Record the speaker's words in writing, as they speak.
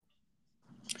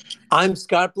I'm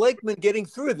Scott Blakeman getting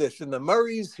through this in the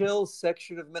Murray's Hill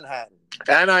section of Manhattan.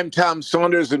 And I'm Tom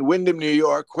Saunders in Windham, New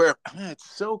York, where it's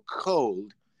so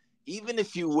cold. Even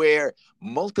if you wear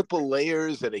multiple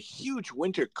layers and a huge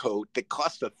winter coat that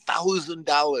cost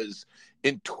 $1,000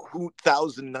 in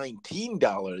 2019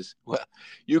 dollars, well,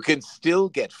 you can still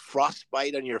get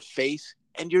frostbite on your face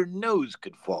and your nose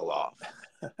could fall off.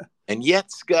 And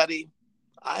yet, Scotty,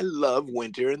 I love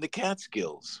winter in the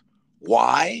Catskills.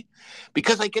 Why?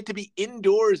 Because I get to be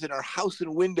indoors in our house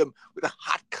in Windham with a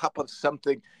hot cup of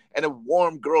something and a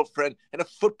warm girlfriend and a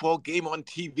football game on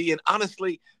TV. And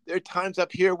honestly, there are times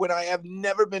up here when I have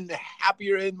never been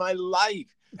happier in my life.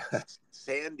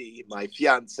 Sandy, my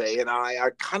fiance, and I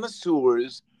are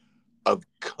connoisseurs of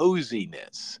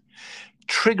coziness.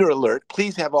 Trigger alert,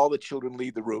 please have all the children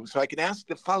leave the room so I can ask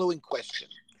the following question.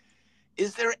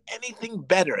 Is there anything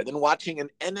better than watching an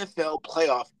NFL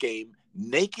playoff game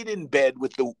naked in bed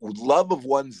with the love of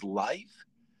one's life?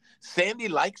 Sandy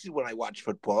likes it when I watch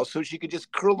football, so she can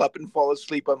just curl up and fall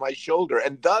asleep on my shoulder.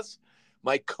 And thus,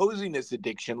 my coziness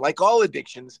addiction, like all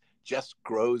addictions, just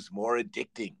grows more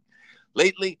addicting.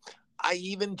 Lately, I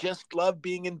even just love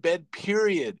being in bed,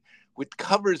 period, with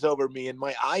covers over me and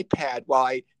my iPad while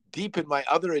I deepen my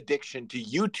other addiction to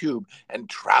YouTube and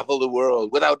travel the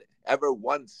world without ever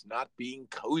once not being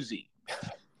cozy.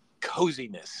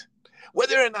 Coziness.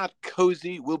 Whether or not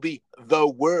cozy will be the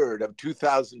word of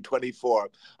 2024,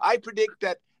 I predict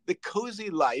that the cozy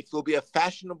life will be a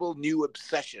fashionable new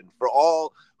obsession for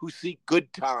all who seek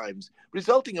good times,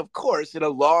 resulting, of course, in a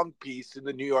long piece in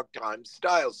the New York Times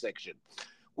style section.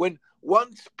 When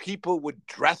once people would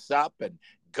dress up and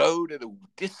go to the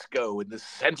disco in the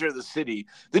center of the city,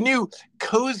 the new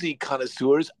cozy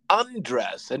connoisseurs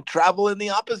undress and travel in the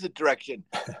opposite direction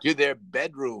to their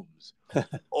bedrooms.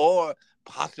 Or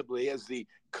possibly, as the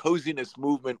coziness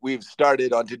movement we've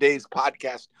started on today's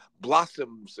podcast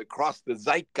blossoms across the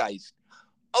zeitgeist,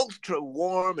 ultra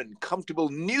warm and comfortable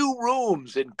new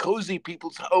rooms in cozy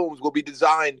people's homes will be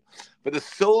designed for the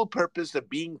sole purpose of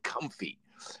being comfy.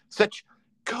 Such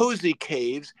cozy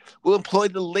caves will employ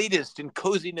the latest in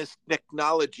coziness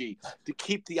technology to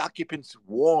keep the occupants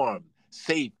warm,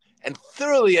 safe, and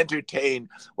thoroughly entertained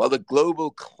while the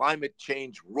global climate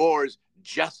change roars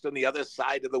just on the other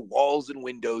side of the walls and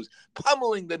windows,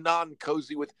 pummeling the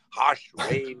non-cozy with harsh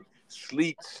rain,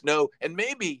 sleet, snow, and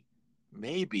maybe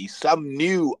some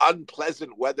new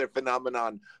unpleasant weather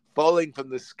phenomenon falling from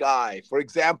the sky. For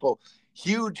example,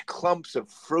 huge clumps of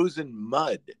frozen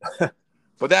mud.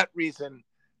 For that reason,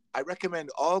 I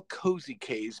recommend all cozy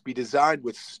caves be designed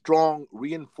with strong,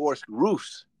 reinforced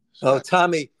roofs. Oh,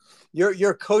 Tommy,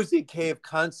 your cozy cave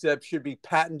concept should be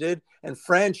patented and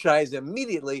franchised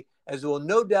immediately, as it will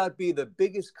no doubt be the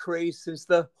biggest craze since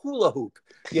the hula hoop,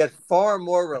 yet far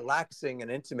more relaxing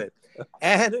and intimate.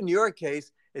 And in your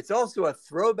case, it's also a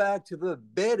throwback to the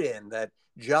bed-in that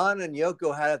John and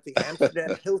Yoko had at the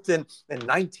Amsterdam Hilton in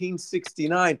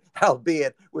 1969,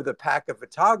 albeit with a pack of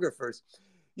photographers.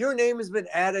 Your name has been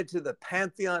added to the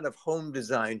pantheon of home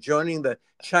design, joining the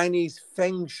Chinese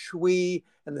Feng Shui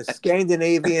and the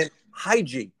Scandinavian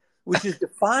Haiji, which is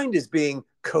defined as being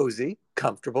cozy,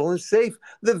 comfortable, and safe.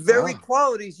 The very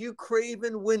qualities you crave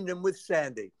in Windham with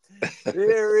Sandy.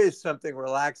 There is something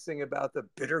relaxing about the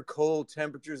bitter cold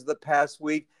temperatures of the past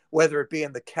week, whether it be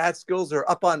in the Catskills or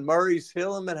up on Murray's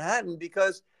Hill in Manhattan,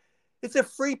 because it's a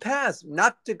free pass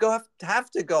not to have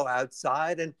to go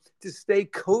outside and to stay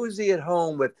cozy at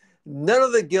home with none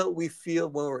of the guilt we feel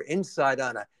when we're inside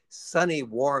on a sunny,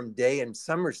 warm day in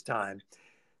summer's time.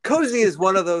 Cozy is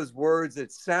one of those words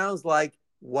that sounds like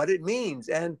what it means,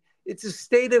 and it's a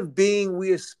state of being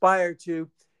we aspire to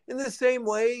in the same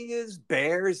way as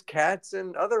bears, cats,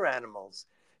 and other animals.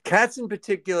 Cats in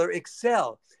particular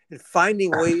excel at finding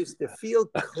ways to feel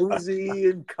cozy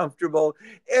and comfortable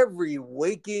every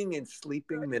waking and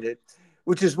sleeping minute,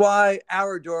 which is why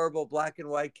our adorable black and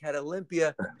white cat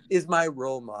Olympia is my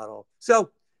role model.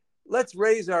 So let's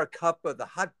raise our cup of the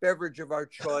hot beverage of our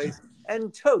choice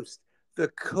and toast the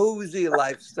cozy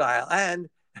lifestyle. And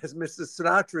as Mrs.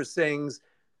 Sinatra sings,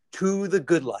 to the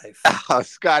good life. Oh,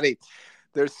 Scotty,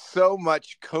 there's so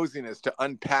much coziness to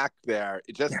unpack there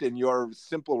just in your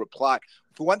simple reply.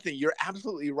 For one thing, you're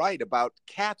absolutely right about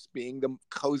cats being the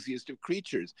coziest of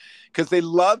creatures because they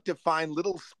love to find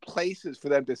little places for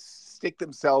them to stick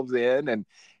themselves in and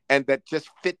that just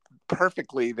fit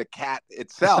perfectly the cat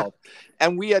itself.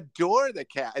 And we adore the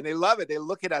cat and they love it. They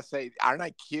look at us say, aren't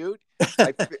I cute?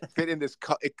 I fit in this.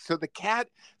 So the cat,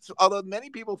 so although many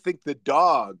people think the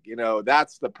dog,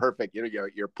 that's the perfect,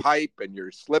 your pipe and your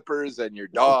slippers and your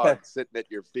dog sitting at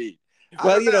your feet.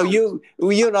 Well, you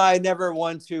and I never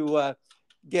want to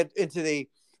get into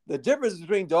the the difference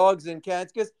between dogs and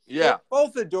cats, because Yeah. they're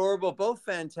both adorable, both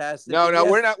fantastic. No, And no,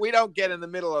 yes, we're not. We don't get in the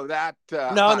middle of that no,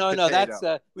 hot no, no. That's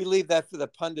potato. we leave that for the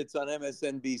pundits on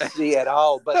MSNBC et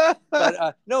al. But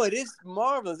no, it is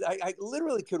marvelous. I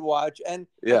literally could watch, and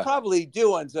I Yeah. probably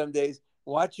do on some days,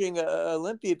 watching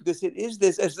Olympia, because it is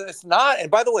this. It's not,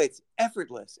 and by the way, it's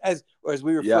effortless, as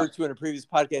we Yeah. referred to in a previous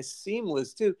podcast,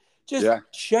 seamless too. Just Yeah.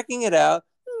 checking it out.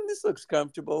 This looks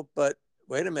comfortable, but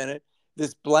wait a minute,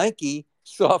 this blankie,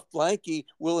 soft blankie,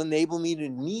 will enable me to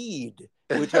knead,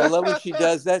 which I love when she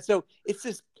does that. So it's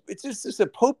just a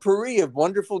potpourri of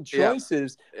wonderful Yeah.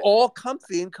 choices, all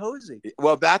comfy and cozy.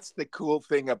 Well, that's the cool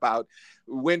thing about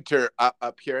winter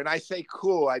up here. And I say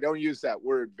cool, I don't use that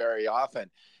word very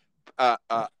often.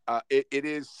 It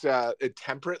is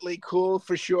temperately cool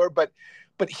for sure. But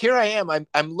here I am.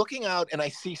 I'm looking out and I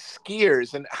see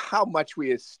skiers and how much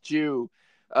we eschew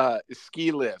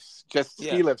ski lifts, just ski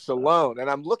Yes. lifts alone. And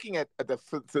I'm looking at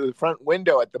through the front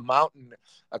window at the mountain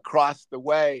across the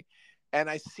way. And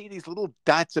I see these little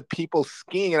dots of people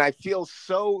skiing, and I feel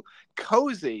so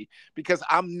cozy because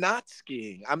I'm not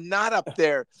skiing. I'm not up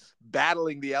there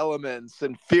battling the elements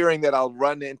and fearing that I'll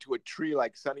run into a tree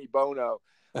like Sonny Bono.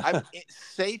 I'm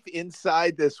safe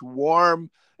inside this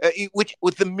warm, which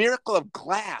with the miracle of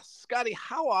glass. Scotty,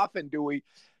 how often do we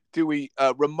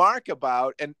remark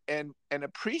about and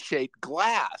appreciate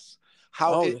glass?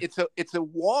 How it's a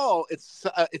wall, it's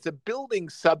a building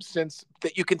substance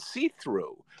that you can see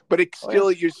through, but it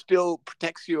still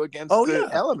protects you against the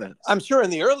elements. I'm sure in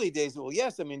the early days, well,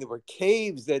 yes, I mean there were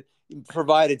caves that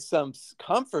provided some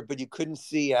comfort, but you couldn't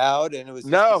see out, and it was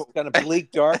just this kind of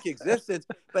bleak, dark existence.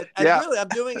 But I'm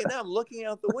doing it now. I'm looking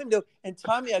out the window, and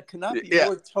Tommy, I cannot be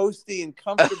more toasty and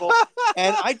comfortable.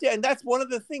 and that's one of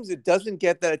the things that doesn't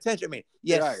get that attention. I mean,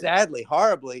 yes, sadly,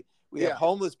 horribly, we have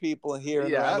homeless people here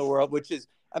and around the world, which is,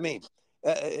 but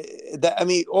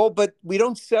we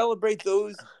don't celebrate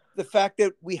those. The fact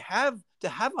that we have to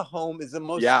have a home is the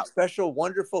most special,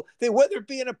 wonderful thing, whether it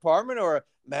be an apartment or a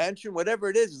mansion, whatever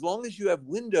it is, as long as you have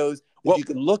windows that you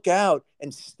can look out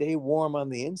and stay warm on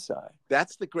the inside.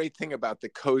 That's the great thing about the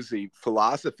cozy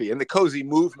philosophy and the cozy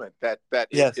movement that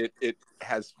it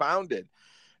has founded.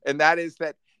 And that is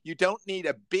that you don't need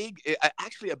a big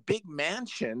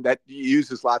mansion that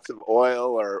uses lots of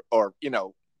oil or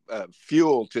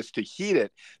fuel just to heat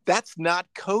it. That's not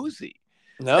cozy.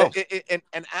 No,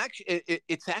 and actually,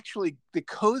 it's actually the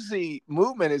cozy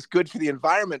movement is good for the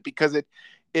environment because it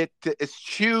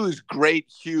eschews great,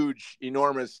 huge,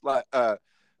 enormous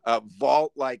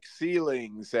vault-like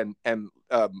ceilings and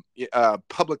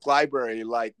public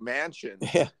library-like mansions.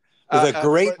 Yeah, with a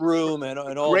great room and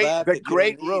all that. The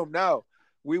great room. No,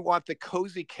 we want the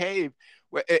cozy cave,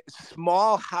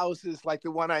 small houses like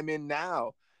the one I'm in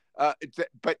now,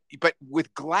 but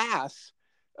with glass.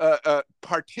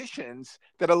 Partitions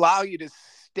that allow you to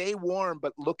stay warm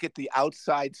but look at the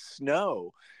outside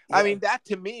snow. I mean, that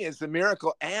to me is the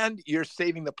miracle, and you're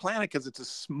saving the planet because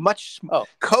it's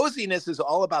coziness is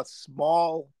all about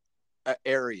small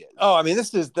areas. Oh, I mean,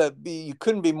 this is you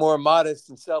couldn't be more modest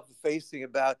and self-effacing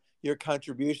about your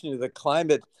contribution to the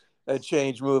climate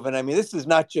change movement. I mean, this is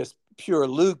not just pure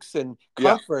lukes and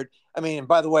comfort. I mean, and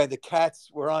by the way, the cats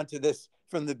were onto this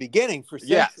from the beginning for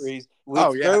centuries.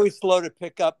 Very slow to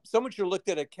pick up. Someone should have looked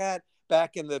at a cat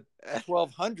back in the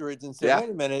 1200s and said, wait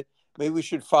a minute, maybe we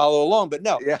should follow along. But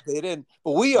no, they didn't.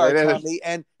 But we are, Tommy,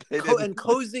 and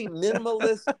cozy,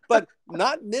 minimalist, but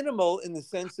not minimal in the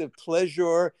sense of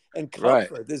pleasure and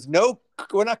comfort. Right.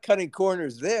 We're not cutting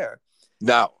corners there.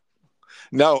 No,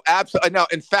 absolutely. No,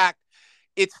 in fact,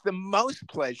 it's the most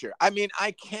pleasure. I mean,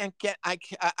 I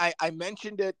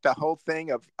mentioned it, the whole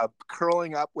thing of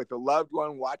curling up with a loved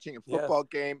one, watching a football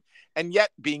game, and yet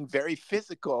being very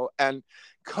physical and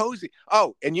cozy.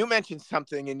 Oh, and you mentioned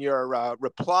something in your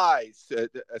replies,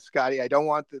 Scotty. I don't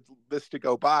want this to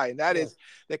go by, and that is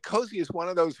that cozy is one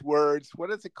of those words.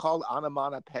 What is it called?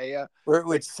 Onomatopoeia,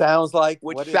 which sounds like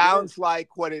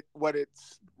what it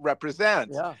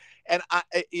represents. Yeah. And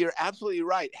you're absolutely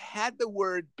right. Had the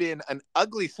word been an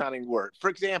ugly sounding word, for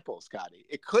example, Scotty,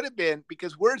 it could have been,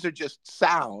 because words are just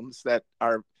sounds that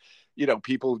are,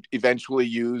 people eventually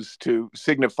use to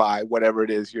signify whatever it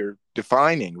is you're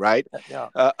defining, right? Yeah.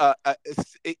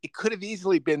 It could have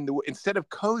easily been, instead of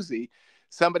cozy,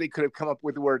 somebody could have come up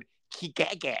with the word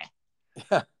kigege.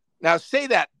 Now say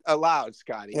that aloud,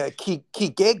 Scotty. Yeah,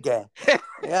 kigege.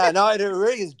 Yeah, no, it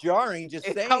really is jarring. Just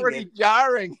saying it's already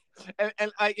jarring.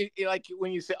 And like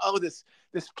when you say, "Oh, this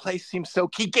place seems so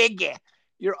kigege,"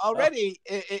 you're already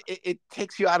it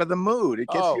takes you out of the mood. It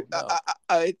gets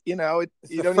it's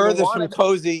you the don't furthest even from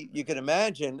cozy you can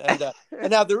imagine. And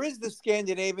now there is the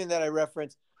Scandinavian that I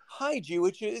referenced, Haiji,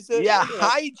 which is Yeah, you know,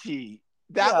 Haiji.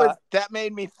 yeah, That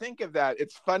made me think of that.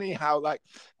 It's funny how like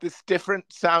this different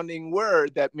sounding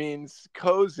word that means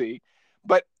cozy,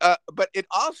 but it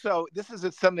also, this is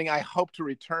something I hope to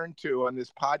return to on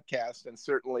this podcast and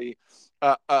certainly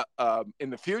in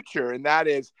the future, and that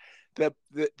is the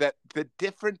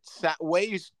different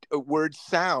ways words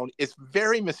sound is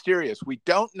very mysterious. We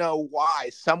don't know why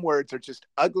some words are just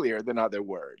uglier than other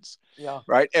words, yeah.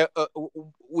 right?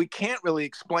 We can't really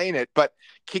explain it, but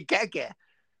kigege,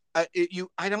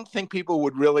 I don't think people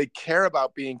would really care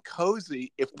about being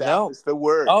cozy if that No. was the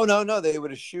word. Oh no, no, they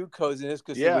would eschew coziness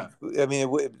because it would. Yeah. I mean,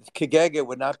 kegege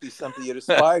would not be something you'd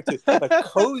aspire to, but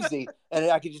cozy, and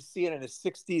I could just see it in a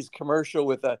 '60s commercial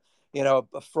with a, you know,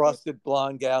 a frosted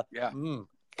blonde gal. Yeah.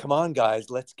 Come on, guys,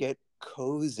 let's get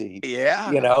cozy. You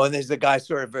Yeah. know, and there's the guy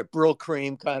sort of a Brill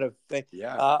cream kind of thing.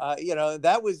 Yeah. You know,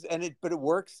 that was but it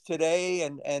works today,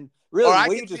 and Or really the I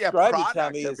way you could see a described it, product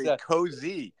Tommy, of is a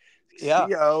cozy, yeah.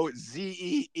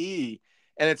 Cozee,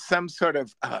 and it's some sort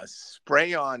of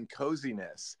spray on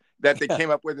coziness that they came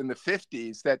up with in the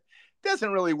 50s that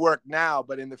doesn't really work now,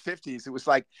 but in the 50s it was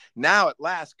like, now at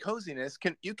last coziness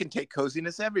you can take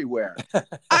coziness everywhere.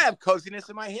 I have coziness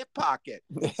in my hip pocket,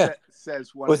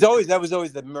 says one of Was the. always that was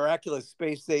always the miraculous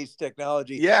space age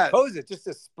technology. Yes. Cozy, just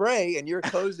a spray, and you're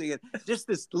cozy, and just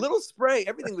this little spray.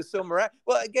 Everything was so miraculous.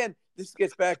 Well, again, this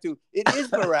gets back to it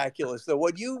is miraculous. So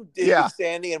what you did Yeah. with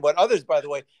Sandy, and what others, by the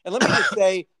way. And let me just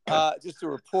say, just to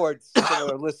report, some of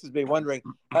our listeners may be wondering,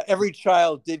 every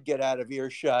child did get out of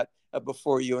earshot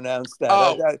before you announced that.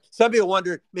 Oh. Some people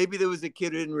wondered maybe there was a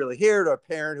kid who didn't really hear it, or a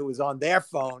parent who was on their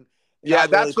phone, Yeah,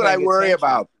 not really that's what I paying worry attention.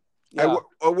 about. Yeah.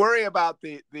 I worry about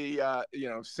the you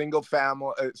know, single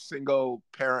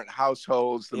parent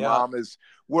households. The Yeah. mom is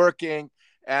working,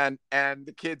 and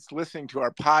the kid's listening to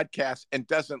our podcast and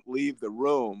doesn't leave the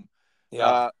room.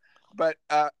 Yeah. But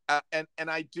and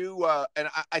I do and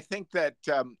I think that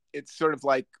it's sort of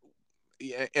like,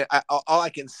 all I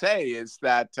can say is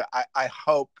that I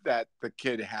hope that the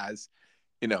kid has,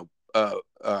 you know,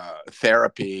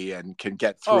 therapy and can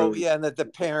get through. Oh yeah, and that the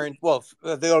parent, well,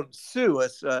 they'll sue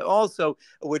us also,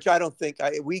 which I don't think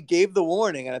we gave the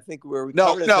warning, and I think we covered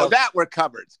No, ourselves. that we're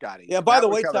covered, Scotty. Yeah. By That the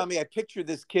we're way, covered. Tommy, I picture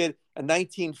this kid, a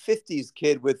 1950s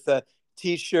kid with a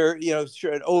t-shirt, you know,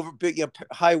 shirt over big, you know,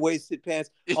 high-waisted pants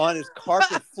on his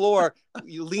carpet floor,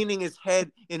 leaning his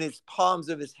head in his palms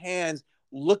of his hands,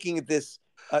 looking at this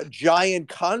giant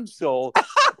console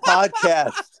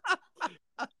podcast.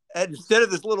 And instead of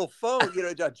this little phone, you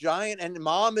know, a giant, and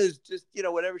mom is just, you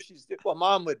know, whatever she's doing. Well,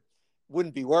 mom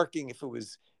wouldn't be working if it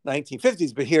was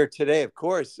 1950s, but here today, of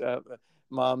course,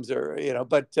 moms are, you know,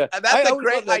 but That's I a always love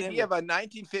great that idea image. of a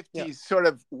 1950s Yeah. sort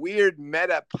of weird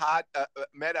meta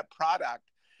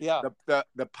product. Yeah. The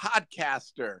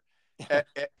podcaster,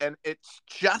 and it's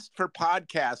just for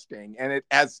podcasting, and it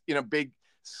has, you know, big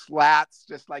slats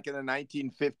just like in the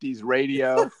 1950s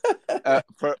radio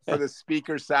for the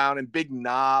speaker sound, and big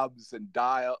knobs and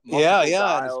Yeah. multiple And it's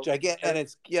dials. gigantic, and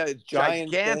it's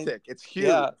giant thing. Gigantic. It's huge.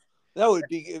 Yeah. That would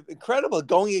be incredible,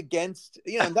 going against,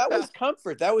 you know, and that was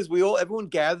comfort. That was, everyone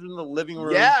gathered in the living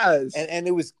room, Yes. and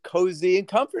it was cozy and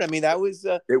comfort. I mean, that was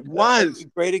It was a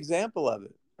great example of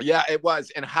it. Yeah, it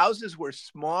was, and houses were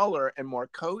smaller and more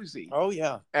cozy. Oh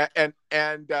yeah. And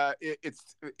it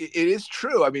is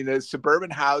true. I mean, the suburban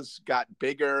house got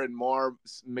bigger and more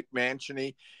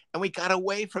McMansiony, and we got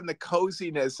away from the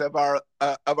coziness of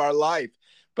our life.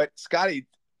 But Scotty,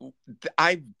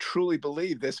 I truly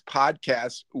believe this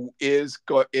podcast is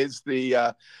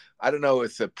the I don't know,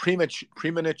 it's a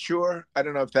premature. I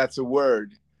don't know if that's a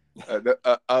word.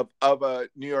 Of a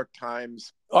New York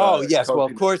Times. Oh yes, well, of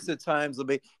coziness. course the Times will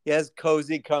be, yes,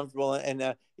 cozy, comfortable,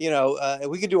 and you know,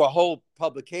 we could do a whole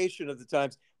publication of the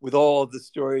Times with all of the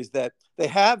stories that they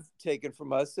have taken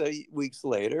from us weeks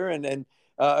later, and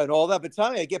all that. But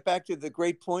Tommy, I get back to the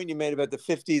great point you made about the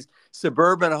 '50s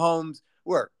suburban homes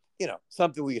were, you know,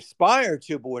 something we aspire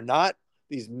to, but we're not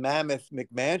these mammoth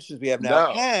McMansions we have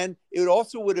now, No. and it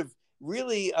also would have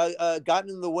really gotten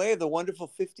in the way of the wonderful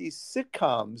 '50s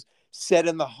sitcoms set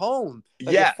in the home.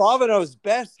 Like Yes. if Father Knows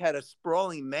Best had a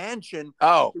sprawling mansion,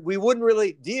 Oh, we wouldn't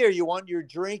really, dear, you want your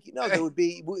drink? No,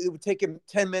 it would take him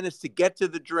 10 minutes to get to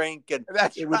the drink, and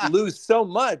that's it right. would lose so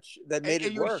much that made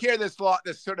And it you work. hear this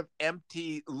sort of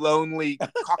empty, lonely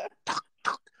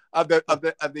of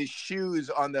the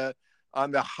shoes on the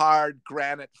hard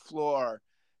granite floor,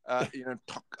 you know,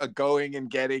 going and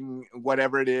getting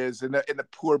whatever it is, and the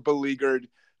poor beleaguered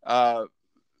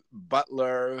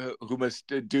butler who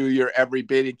must do your every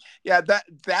bidding. Yeah,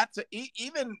 that's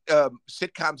even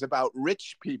sitcoms about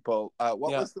rich people.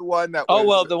 What Yeah. was the one that Oh was?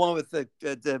 well, the one with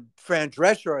the Fran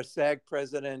Drescher, our SAG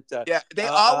president. Yeah, they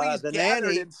always The gathered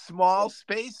nanny. in small Oh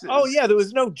spaces. yeah, there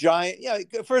was no giant. Yeah,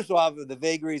 first of all, the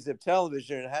vagaries of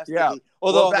television, it has to Yeah, be.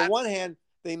 Although well, on the that's one hand,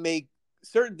 they make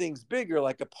certain things bigger,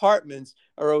 like apartments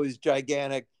are always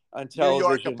gigantic on New York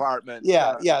television. apartments.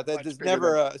 Yeah, yeah. Much There's bigger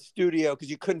never than a studio because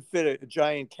you couldn't fit a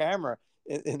giant camera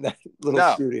in that little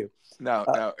no, studio. no,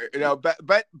 Uh, no, no.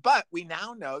 But we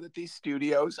now know that these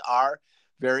studios are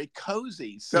very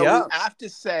cozy. So we yeah, have to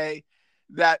say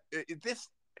that this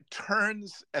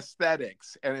turns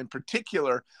aesthetics, and in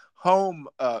particular home,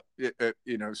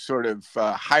 sort of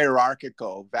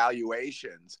hierarchical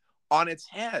valuations on its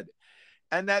head.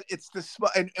 And that it's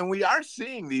the and we are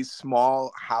seeing these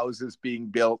small houses being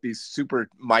built, these super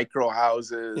micro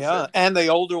houses, yeah, and and the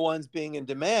older ones being in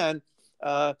demand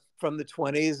from the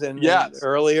 20s and yes,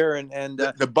 earlier, and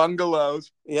the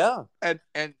bungalows, yeah, and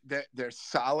they're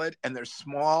solid and they're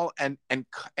small, and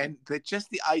just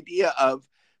the idea of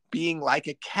being like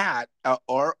a cat,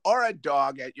 or a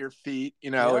dog at your feet,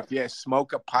 yeah, if you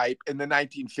smoke a pipe in the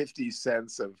 1950s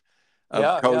sense of yeah,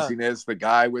 yeah. coziness, the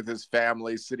guy with his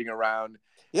family sitting around.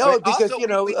 You know, But because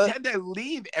also, we tend to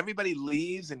leave. Everybody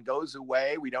leaves and goes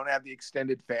away. We don't have the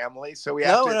extended family, so we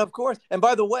have no, to. and of course, and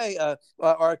by the way,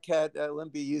 our cat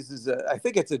Limpy uses I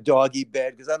think it's a doggy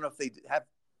bed because I don't know if they have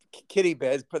kitty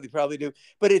beds, but they probably do.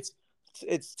 But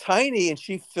it's tiny, and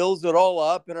she fills it all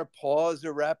up, and her paws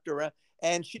are wrapped around,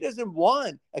 and she doesn't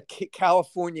want a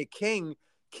California King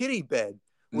kitty bed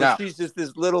where No, she's just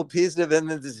this little piece of, and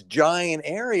then this giant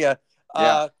area.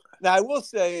 yeah, Now, I will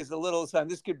say, as a little time,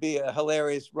 this could be a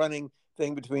hilarious running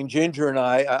thing between Ginger and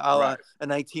I, a la right. a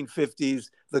 1950s,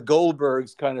 the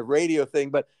Goldbergs kind of radio thing.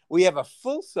 But we have a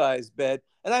full size bed,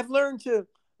 and I've learned to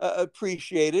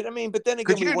appreciate it. I mean, but then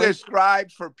again, Could we you went,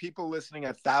 describe for people listening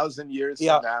 1,000 years from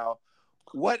yeah, now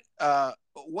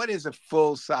what is a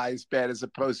full size bed as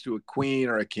opposed to a queen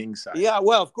or a king size? yeah.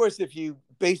 Well, of course, if you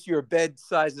base your bed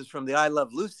sizes from the I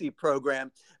Love Lucy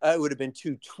program, it would have been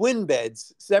two twin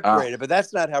beds Ah, separated, but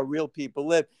that's not how real people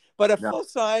live. But a no. full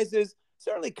size is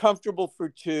certainly comfortable for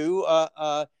two.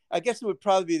 I guess it would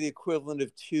probably be the equivalent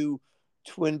of two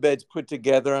twin beds put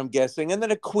together, I'm guessing. And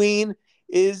then a queen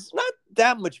is not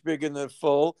that much bigger than a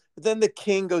full. But then the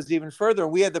king goes even further.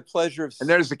 And we had the pleasure of And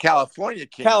there's the California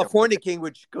king that California King,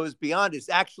 which goes beyond. It's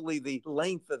actually the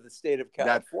length of the state of that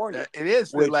California, it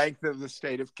is the which length of the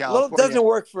state of well, it California. doesn't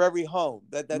work for every home.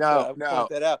 That's No, I would point no.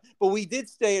 that out. But we did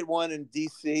stay at one in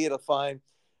D.C. at a fine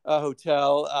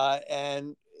hotel,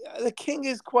 and the King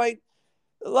is quite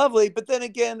lovely. But then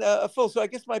again, a full. So I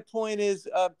guess my point is,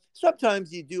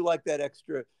 sometimes you do like that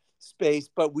extra space,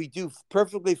 but we do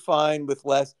perfectly fine with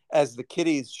less. As the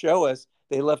kitties show us,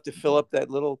 they love to fill up that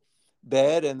little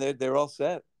bed, and they're all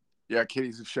set. Yeah,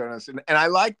 kitties have shown us. And I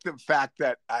like the fact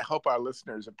that I hope our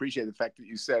listeners appreciate the fact that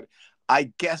you said,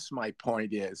 I guess my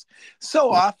point is. So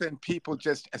often people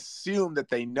just assume that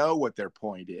they know what their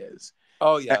point is.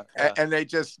 Oh yeah, yeah. And they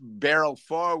just barrel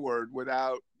forward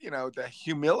without, the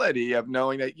humility of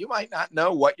knowing that you might not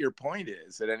know what your point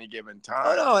is at any given Oh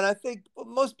time. no, and I think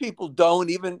most people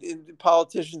don't. Even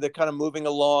politicians, they're kind of moving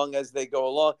along as they go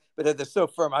along, but they're so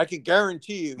firm. I can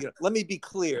guarantee you. Let me be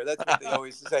clear. That's what they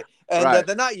always say, and Right.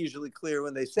 they're not usually clear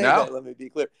when they say No. that. Let me be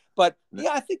clear. But No.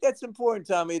 yeah, I think that's important,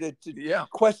 Tommy, to Yeah.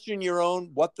 question your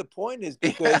own what the point is,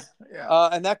 because Yeah.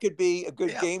 and that could be a good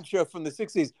Yeah. game show from the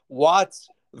 '60s. What's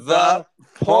The the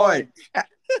point? and,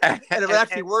 And it would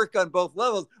actually work on both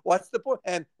levels. What's the point?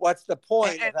 And what's the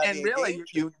point of having a really game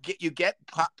show? you get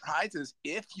prizes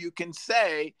if you can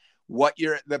say what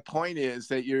the point is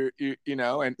that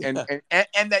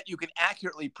and that you can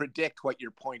accurately predict what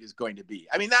your point is going to be.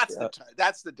 I mean, that's Yeah.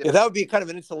 that's the Yeah, difference. that would be kind of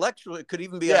an intellectual. It could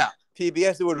even be on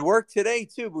PBS. It would work today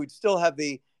too, but we'd still have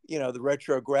the the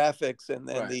retro graphics and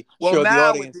Right. the Well, show the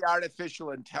now with audience. the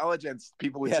artificial intelligence,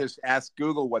 people would Yeah, just ask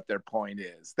Google what their point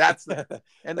is. That's and the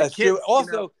that's kids, true.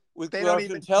 Also, with they don't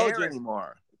artificial even care intelligence,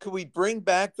 anymore. could we bring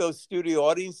back those studio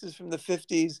audiences from the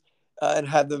 '50s and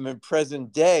have them in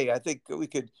present day? I think we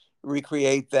could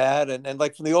recreate that, and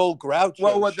like from the old Well,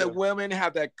 Groucho what the show. women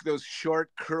have those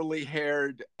short,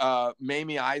 curly-haired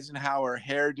Mamie Eisenhower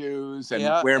hairdos and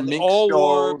Yeah, wear and they mink all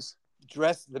wore stoles.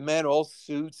 the men all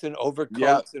suits and Yeah.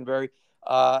 overcoats and very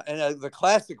the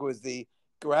classic was the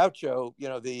Groucho,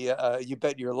 the You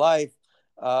Bet Your Life,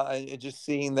 and just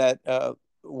seeing that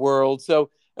world.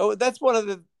 So that's one of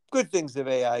the good things of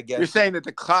AI, I You're guess. saying that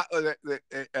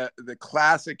the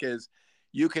classic is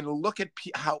you can look at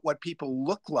what people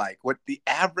look like, what the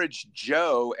average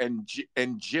Joe and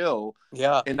Jill in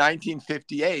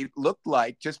 1958 looked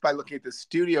like just by looking at the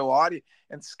studio audience.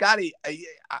 And Scotty,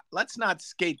 let's not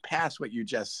skate past what you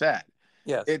just said.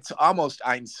 Yes. It's almost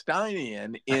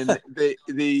Einsteinian in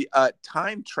the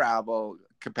time travel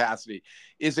capacity.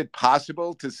 Is it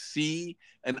possible to see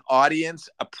an audience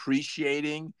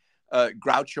appreciating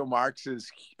Groucho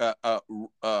Marx's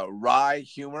wry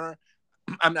humor?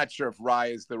 I'm not sure if wry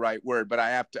is the right word, but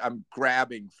I'm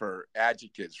grabbing for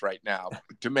adjectives right now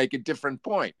to make a different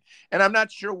point. And I'm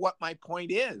not sure what my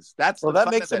point is. That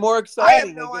makes it more exciting. I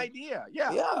have no idea.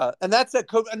 Yeah. Yeah. And that's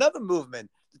another movement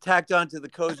tacked onto the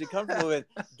cozy comfort movement.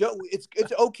 It's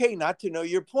okay not to know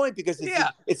your point, because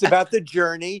it's about the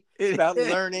journey. It's about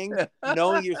learning,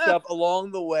 knowing yourself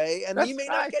along the way. And you may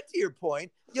not get to your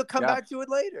point. You'll come back to it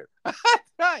later.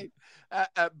 Right.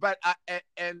 But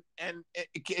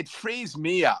it frees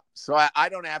me up, so I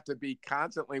don't have to be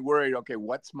constantly worried. Okay,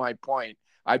 what's my point?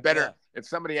 I better, if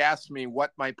somebody asks me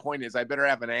what my point is, I better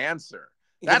have an answer.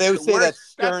 They would say that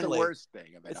sternly. That's the worst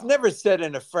thing of it. It's never said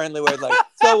in a friendly way, like,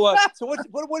 so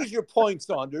what is your point,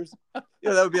 Saunders? That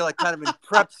would be like kind of in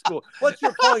prep school. What's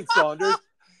your point, Saunders?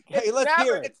 Hey, let's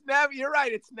hear it. It's never. You're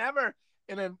right. It's never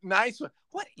in a nice way.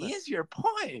 What is your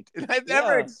point? And I'm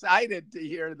never excited to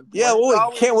hear the point. Yeah,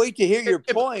 well, can't wait to hear your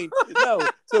point. No,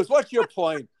 so what's your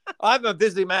point? I'm a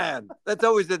busy man. That's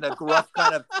always in the gruff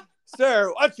kind of,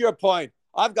 sir, what's your point?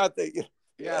 I've got the...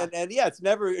 Yeah. And it's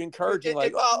never encouraging.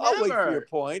 I'll wait for your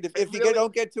point. If you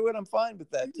don't get to it, I'm fine with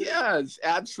that too. Yes,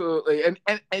 absolutely. And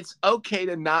it's okay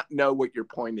to not know what your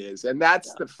point is. And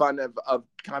that's the fun of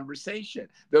conversation.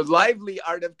 The lively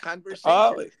art of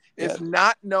conversation is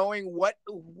not knowing what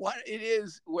it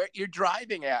is, where you're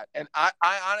driving at. And I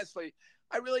honestly,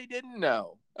 I really didn't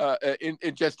know in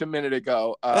just a minute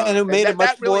ago. And it made it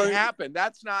much that really more... happened.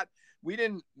 That's not... We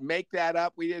didn't make that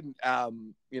up. We didn't,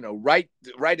 write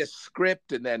a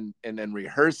script and then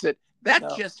rehearse it. That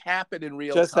just happened in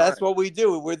real time. That's what we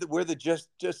do. We're the just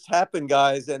happen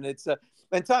guys, and it's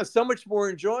and Tom, so much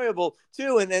more enjoyable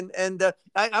too. And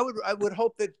I would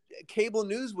hope that cable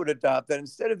news would adopt that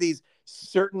instead of these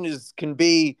certain as can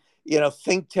be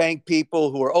think tank people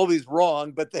who are always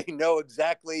wrong, but they know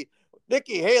exactly.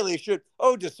 Nikki Haley should.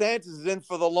 DeSantis is in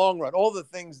for the long run. All the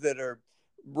things that are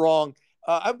wrong.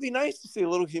 I'd be nice to see a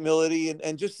little humility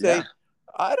and just say,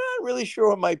 I'm not really sure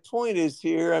what my point is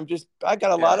here. I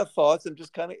got a lot of thoughts. I'm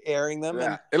just kind of airing them.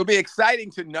 And it'll be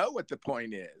exciting to know what the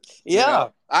point is. Yeah.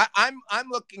 I'm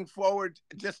looking forward,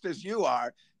 just as you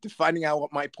are, to finding out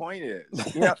what my point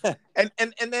is.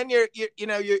 And then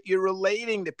you're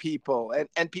relating to people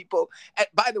and people. And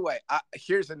by the way,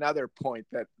 here's another point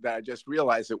that I just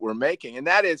realized that we're making, and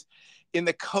that is, in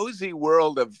the cozy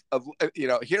world of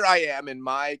here I am in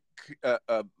my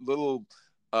little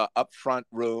up front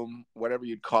room, whatever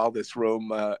you'd call this room,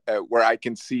 where I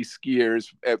can see skiers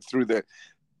through the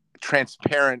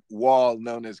transparent wall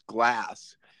known as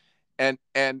glass. And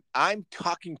I'm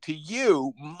talking to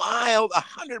you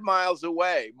 100 miles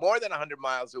away, more than 100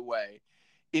 miles away,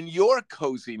 in your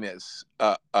coziness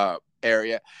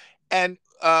area. And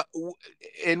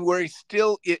we're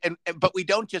still, but we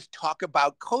don't just talk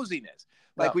about coziness.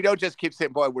 Like, we don't just keep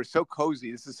saying, boy, we're so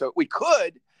cozy. We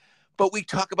could, but we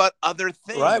talk about other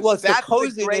things. Right. Well, it's the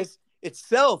coziness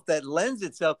itself that lends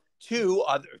itself to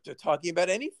talking about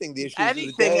anything, the issues of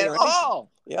the day at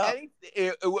all. Yeah.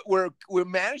 We're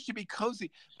managed to be cozy,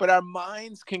 but our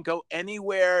minds can go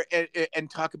anywhere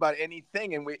and talk about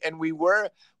anything. And we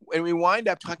wind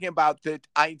up talking about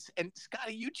and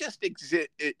Scotty, you just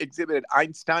exhibited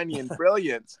Einsteinian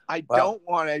brilliance. I don't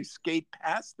want to skate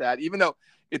past that, even though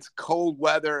it's cold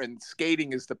weather and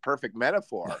skating is the perfect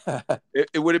metaphor.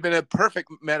 It would have been a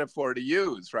perfect metaphor to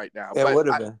use right now. It would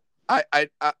have been.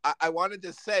 I wanted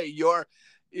to say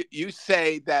you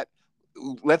say that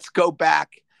let's go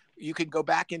back. You can go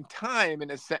back in time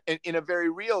in a very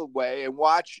real way and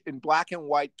watch in black and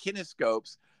white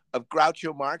kinescopes of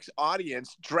Groucho Marx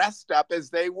audience dressed up as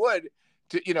they would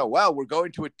to, we're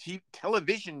going to a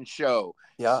television show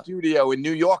studio in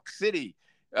New York City.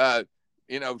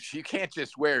 You can't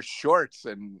just wear shorts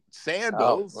and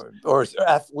sandals or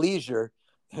athleisure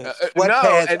sweatpants.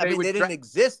 No, they didn't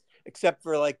exist except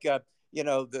for the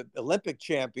Olympic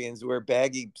champions wear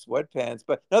baggy sweatpants,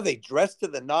 but no, they dress to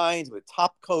the nines with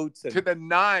top coats. To the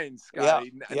nines,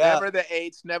 Scotty. Yeah. Never the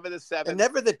 8s, never the 7s. And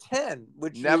never the 10,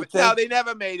 which no, they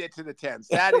never made it to the 10s.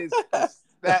 That is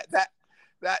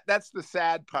that's the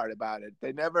sad part about it.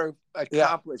 They never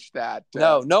accomplished that.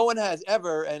 No one has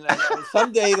ever, and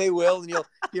someday they will, and you'll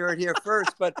hear it here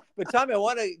first. But Tommy, I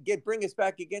want to bring us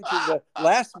back again to the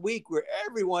last week where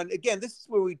everyone, again, this is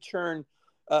where we turn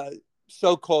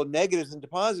so-called negatives into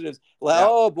positives. Like, Yeah.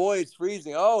 oh boy, it's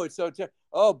freezing. Oh, it's so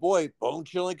oh boy, bone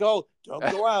chilling cold. Don't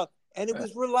go out. And it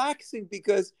was relaxing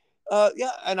because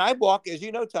yeah, and I walk, as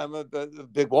you know, Tom, I'm a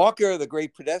big walker, the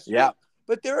great pedestrian. Yeah.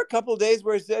 But there are a couple of days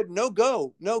where I said, no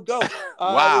go, no go,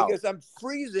 Wow. because I'm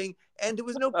freezing and there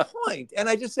was no point. And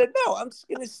I just said, no, I'm just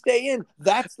going to stay in.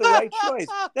 That's the right choice.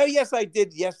 Now, yes, I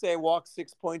did. Yesterday, I walked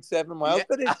 6.7 miles, Yeah.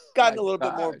 but it's Oh gotten my a little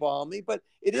bit more God. balmy. But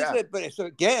it is, Yeah. but it's,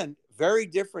 again, very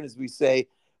different, as we say,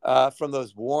 from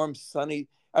those warm, sunny.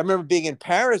 I remember being in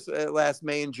Paris last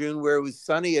May and June where it was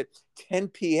sunny at 10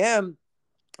 p.m.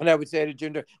 And I would say to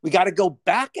Ginger, we got to go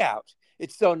back out.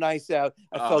 It's so nice out.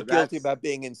 I Oh, felt guilty that's, about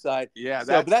being inside. yeah,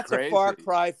 So, but that's that's a far crazy.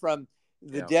 cry from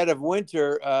the Yeah. dead of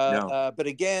winter. No. But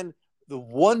again, the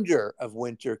wonder of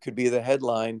winter could be the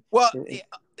headline. Well,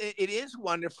 it is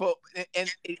wonderful,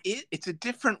 and it's a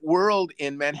different world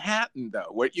in Manhattan,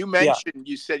 though. What you mentioned,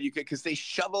 you said you could, because they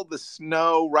shoveled the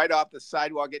snow right off the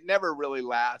sidewalk. It never really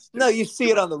lasts. No, you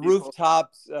see it on the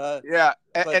rooftops. Yeah,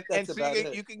 But and that's so about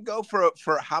it. you can go for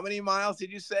how many miles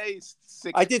did you say?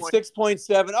 I did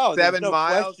 6.7. Oh, there's no 7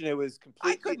 miles. question. It was I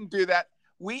completely. couldn't do that.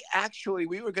 We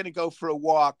were going to go for a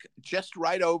walk just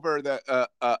right over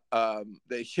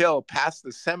the hill past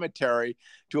the cemetery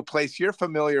to a place you're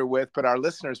familiar with, but our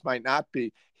listeners might not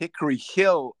be. Hickory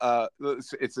Hill.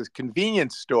 It's a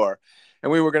convenience store,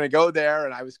 and we were going to go there,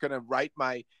 and I was going to write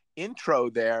my intro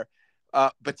there.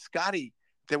 But Scotty,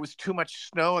 there was too much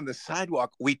snow on the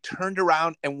sidewalk. We turned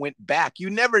around and went back. You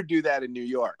never do that in New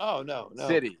York Oh, no.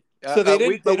 City. So they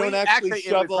didn't. They don't actually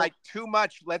It was shovel. like too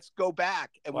much. Let's go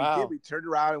back, and we did. Wow. We turned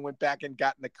around and went back and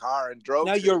got in the car and drove.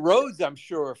 Now your roads, I'm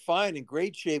sure, are fine, in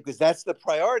great shape, because that's the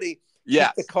priority.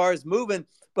 Yes. Keep the cars moving,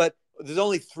 but there's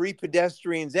only 3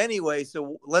 pedestrians anyway,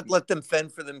 so let them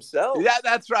fend for themselves. Yeah,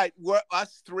 that's right.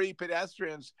 Us 3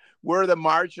 pedestrians, we're the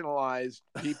marginalized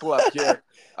people up here.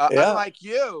 Yeah. Unlike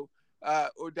you,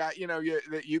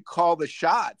 that you call the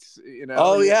shots.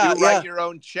 Oh, yeah, you write your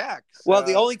own checks. Well,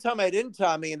 the only time I didn't,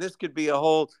 Tommy, and this could be a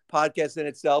whole podcast in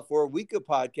itself or a week of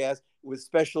podcast with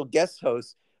special guest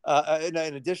hosts. In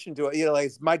addition to it,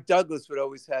 like Mike Douglas would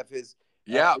always have his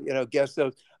guest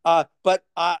host. But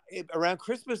around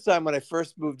Christmas time, when I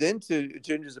first moved into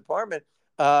Ginger's apartment,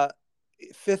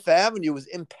 Fifth Avenue was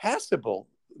impassable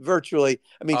virtually.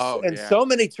 I mean, so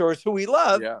many tourists who we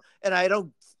love, and I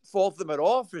don't fault them at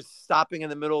all for stopping in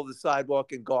the middle of the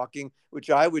sidewalk and gawking, which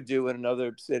I would do in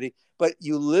another city. But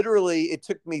it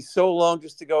took me so long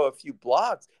just to go a few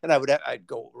blocks, and I'd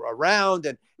go around,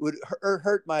 and it would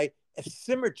hurt my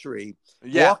asymmetry,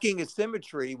 walking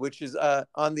asymmetry, which is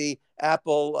on the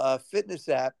Apple Fitness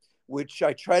app, which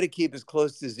I try to keep as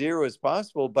close to 0 as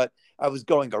possible. But I was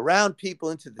going around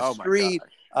people into the street,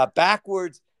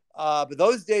 backwards. But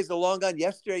those days are long gone.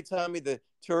 Yesterday, Tommy, the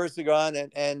tourists are gone,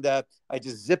 and I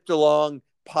just zipped along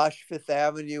posh Fifth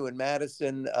Avenue in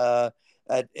Madison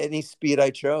at any speed I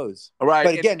chose. Right.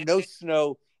 But again, no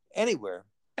snow anywhere.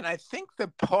 And I think the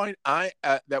point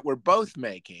that we're both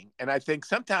making, and I think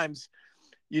sometimes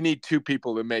you need 2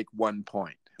 people to make one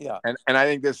point. Yeah. And I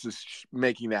think this is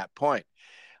making that point.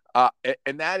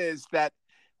 And that is that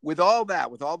with all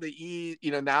the ease,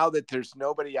 now that there's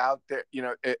nobody out there,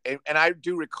 and I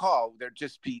do recall there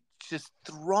just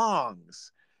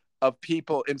throngs of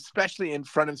people, especially in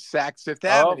front of Saks Fifth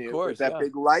Avenue, of course, with that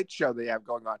big light show they have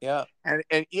going on. Yeah. And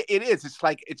it's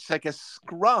like a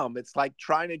scrum. It's like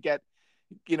trying to get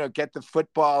the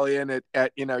football in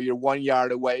at you're 1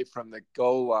 yard away from the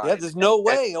goal line. Yeah, there's no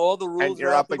way. All the rules and you're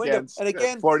are out up the window. against And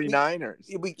again,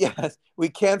 49ers. We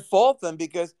can't fault them,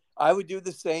 because I would do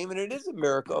the same, and it is a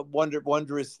miracle,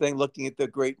 wondrous thing looking at the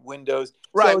great windows.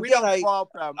 Right, so we again, don't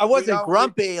fault them. I wasn't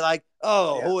grumpy, who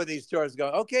are these tourists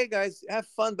going? Okay, guys, have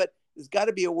fun, but there's got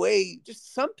to be a way,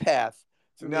 just some path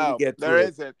for me to get through. There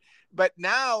isn't. But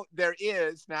now there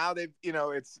is. Now they've,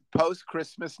 it's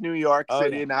post-Christmas New York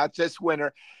City, not just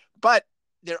winter. But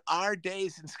there are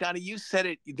days, and Scotty, you said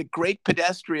it, even the great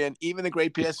pedestrian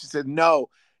said, no,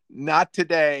 not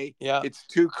today. Yeah. It's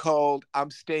too cold. I'm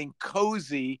staying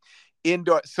cozy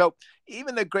indoors. So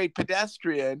even the great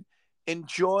pedestrian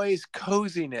enjoys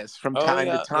coziness from time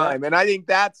to time. And I think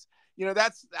I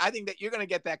think that you're going to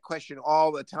get that question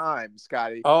all the time,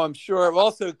 Scotty. Oh, I'm sure.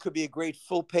 Also, it could be a great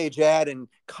full-page ad in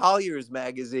Collier's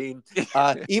magazine.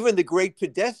 Even the great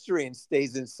pedestrian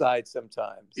stays inside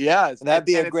sometimes. Yes, and that'd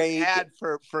be a great ad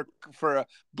for a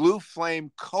Blue Flame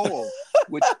coal,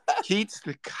 which heats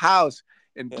the house.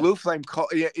 And Blue Flame coal.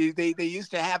 They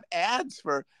used to have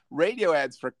radio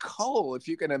ads for coal, if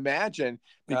you can imagine,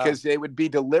 because they would be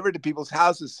delivered to people's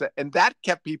houses, and that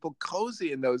kept people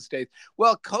cozy in those days.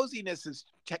 Well,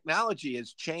 technology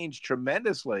has changed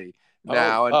tremendously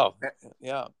now,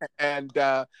 yeah. and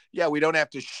yeah, we don't have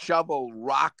to shovel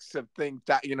rocks of things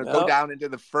that go No. down into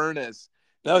the furnace.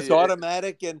 No, it's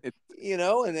automatic, and It,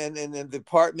 and the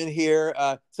apartment here,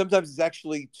 sometimes it's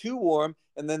actually too warm,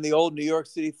 and then the old New York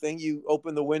City thing, you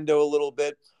open the window a little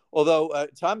bit. Although,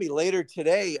 Tommy, later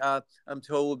today, I'm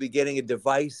told we'll be getting a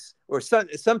device, or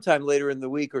sometime later in the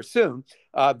week or soon.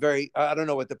 I don't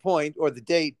know what the point or the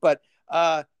date, but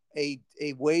a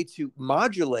way to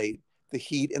modulate the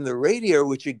heat in the radiator,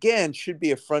 which again should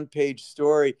be a front page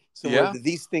story somewhere yeah, that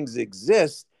these things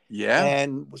exist. yeah.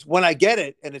 And when I get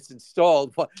it and it's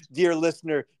installed, well, dear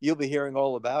listener, you'll be hearing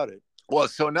all about it. Well,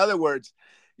 so in other words,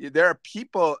 there are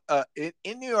people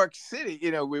in New York City.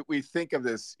 We think of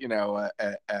this,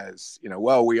 as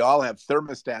well, we all have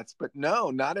thermostats, but no,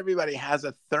 not everybody has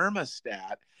a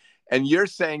thermostat. And you're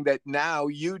saying that now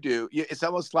you do. It's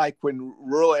almost like when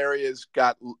rural areas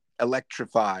got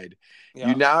electrified. Yeah.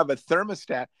 You now have a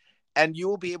thermostat, and you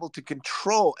will be able to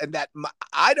control. And that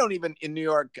I don't even in New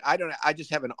York. I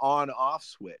just have an on-off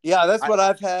switch. Yeah, that's what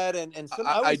I've had, and I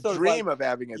I always thought dream of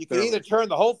having a. You can either turn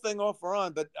the whole thing off or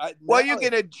on, but well, you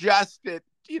can adjust it.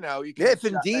 You can. If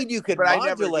indeed you could but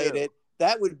modulate it,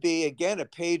 that would be again a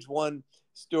page one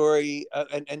story,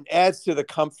 and adds to the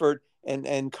comfort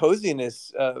and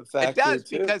coziness factor. It does,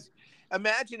 too. because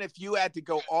imagine if you had to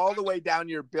go all the way down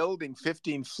your building,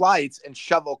 15 flights, and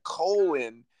shovel coal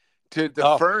in to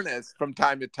the furnace from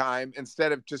time to time,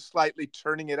 instead of just slightly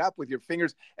turning it up with your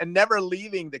fingers and never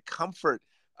leaving the comfort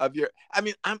of your. I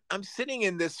mean, I'm sitting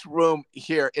in this room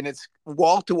here, and it's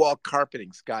wall-to-wall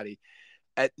carpeting, Scotty.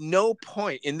 At no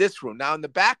point in this room. Now in the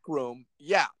back room,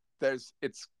 yeah,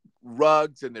 it's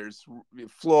rugs, and there's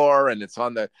floor, and it's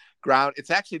on the ground. It's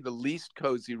actually the least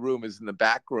cozy room is in the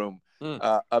back room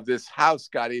of this house,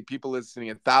 Scotty. People listening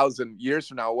 1,000 years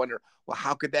from now wonder, well,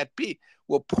 how could that be?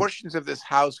 Well, portions of this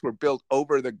house were built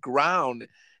over the ground,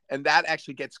 and that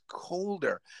actually gets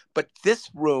colder. But this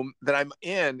room that I'm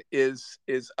in is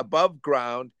above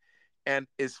ground, and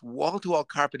is wall-to-wall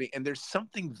carpeting, and there's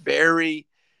something very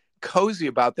cozy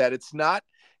about that. It's not,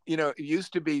 it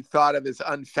used to be thought of as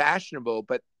unfashionable,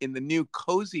 but in the new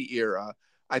cozy era,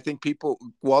 I think people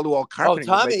wall-to-wall carpeting.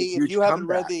 Oh, Tommy, if you haven't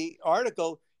read the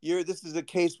article, this is a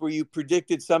case where you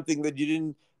predicted something that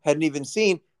you hadn't even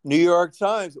seen. New York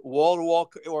Times,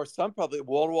 wall-to-wall, or some probably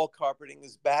wall-to-wall carpeting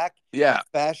is back. Yeah,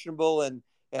 fashionable and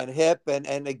hip,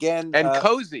 and again, and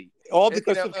cozy. All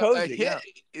because of cozy.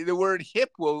 The word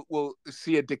hip will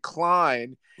see a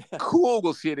decline. Cool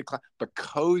will see a decline, but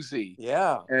cozy,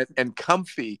 and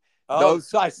comfy.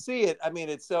 So I see it. I mean,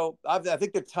 it's so. I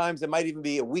think the Times, it might even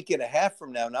be a week and a half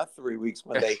from now, not 3 weeks,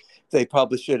 when they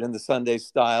publish it in the Sunday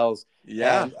Styles.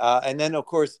 Yeah, and then of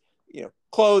course,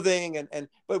 clothing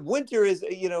but winter is,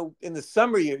 in the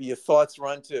summer your thoughts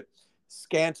run to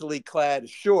scantily clad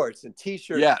shorts and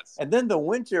t-shirts. Yes. And then the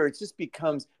winter, it just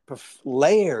becomes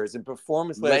layers and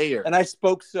performance layers. And I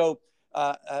spoke so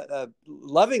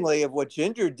lovingly of what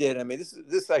Ginger did. I mean,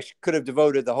 this I could have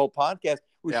devoted the whole podcast,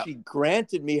 where she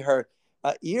granted me her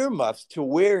earmuffs to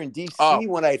wear in DC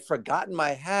when I'd forgotten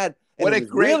my hat. And it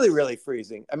was really, really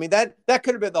freezing. I mean, that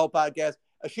could have been the whole podcast.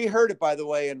 She heard it, by the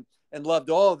way, and loved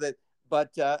all of it.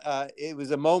 But it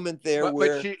was a moment there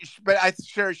but I'm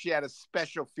sure she had a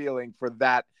special feeling for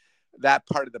that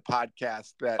part of the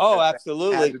podcast that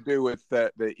absolutely had to do with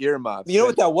the earmuffs. You know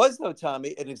what that was, though,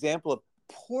 Tommy? An example of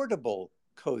portable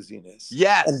coziness.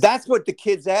 Yes. And that's what the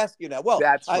kids ask you now. Well,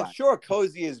 I'm right. sure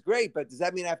cozy is great, but does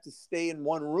that mean I have to stay in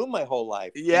one room my whole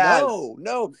life? Yes.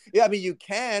 No. Yeah, I mean, you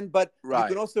can, but you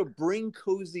can also bring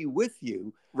cozy with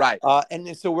you. Right.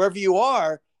 And so wherever you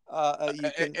are, you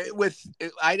can... with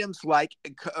items like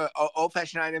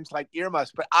old-fashioned items like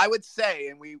earmuffs. But I would say,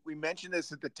 and we mentioned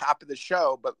this at the top of the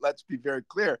show, but let's be very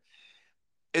clear,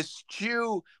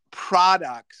 eschew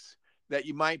products that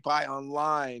you might buy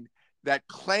online that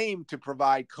claim to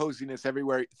provide coziness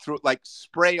everywhere, through like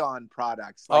spray-on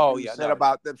products, like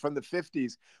about them from the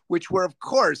 50s, which were of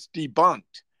course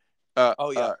debunked.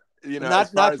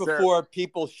 Not before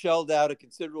people shelled out a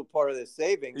considerable part of their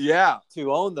savings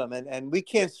to own them. And we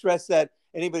can't stress that.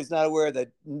 Anybody's not aware that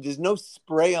there's no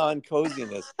spray-on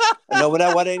coziness. No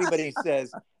matter what anybody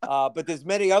says, but there's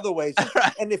many other ways.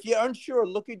 And if you're unsure,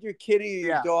 look at your kitty or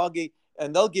your doggy,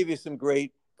 and they'll give you some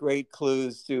great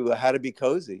clues to how to be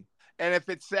cozy. And if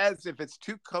it's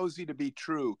too cozy to be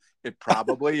true, it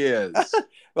probably is.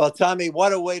 Well, Tommy,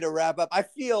 what a way to wrap up. I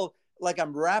feel like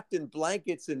I'm wrapped in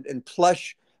blankets and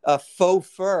plush faux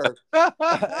fur.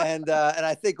 and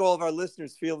I think all of our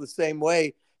listeners feel the same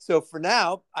way. So for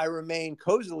now, I remain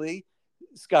cozily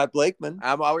Scott Blakeman.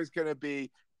 I'm always going to be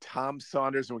Tom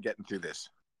Saunders, and we're getting through this.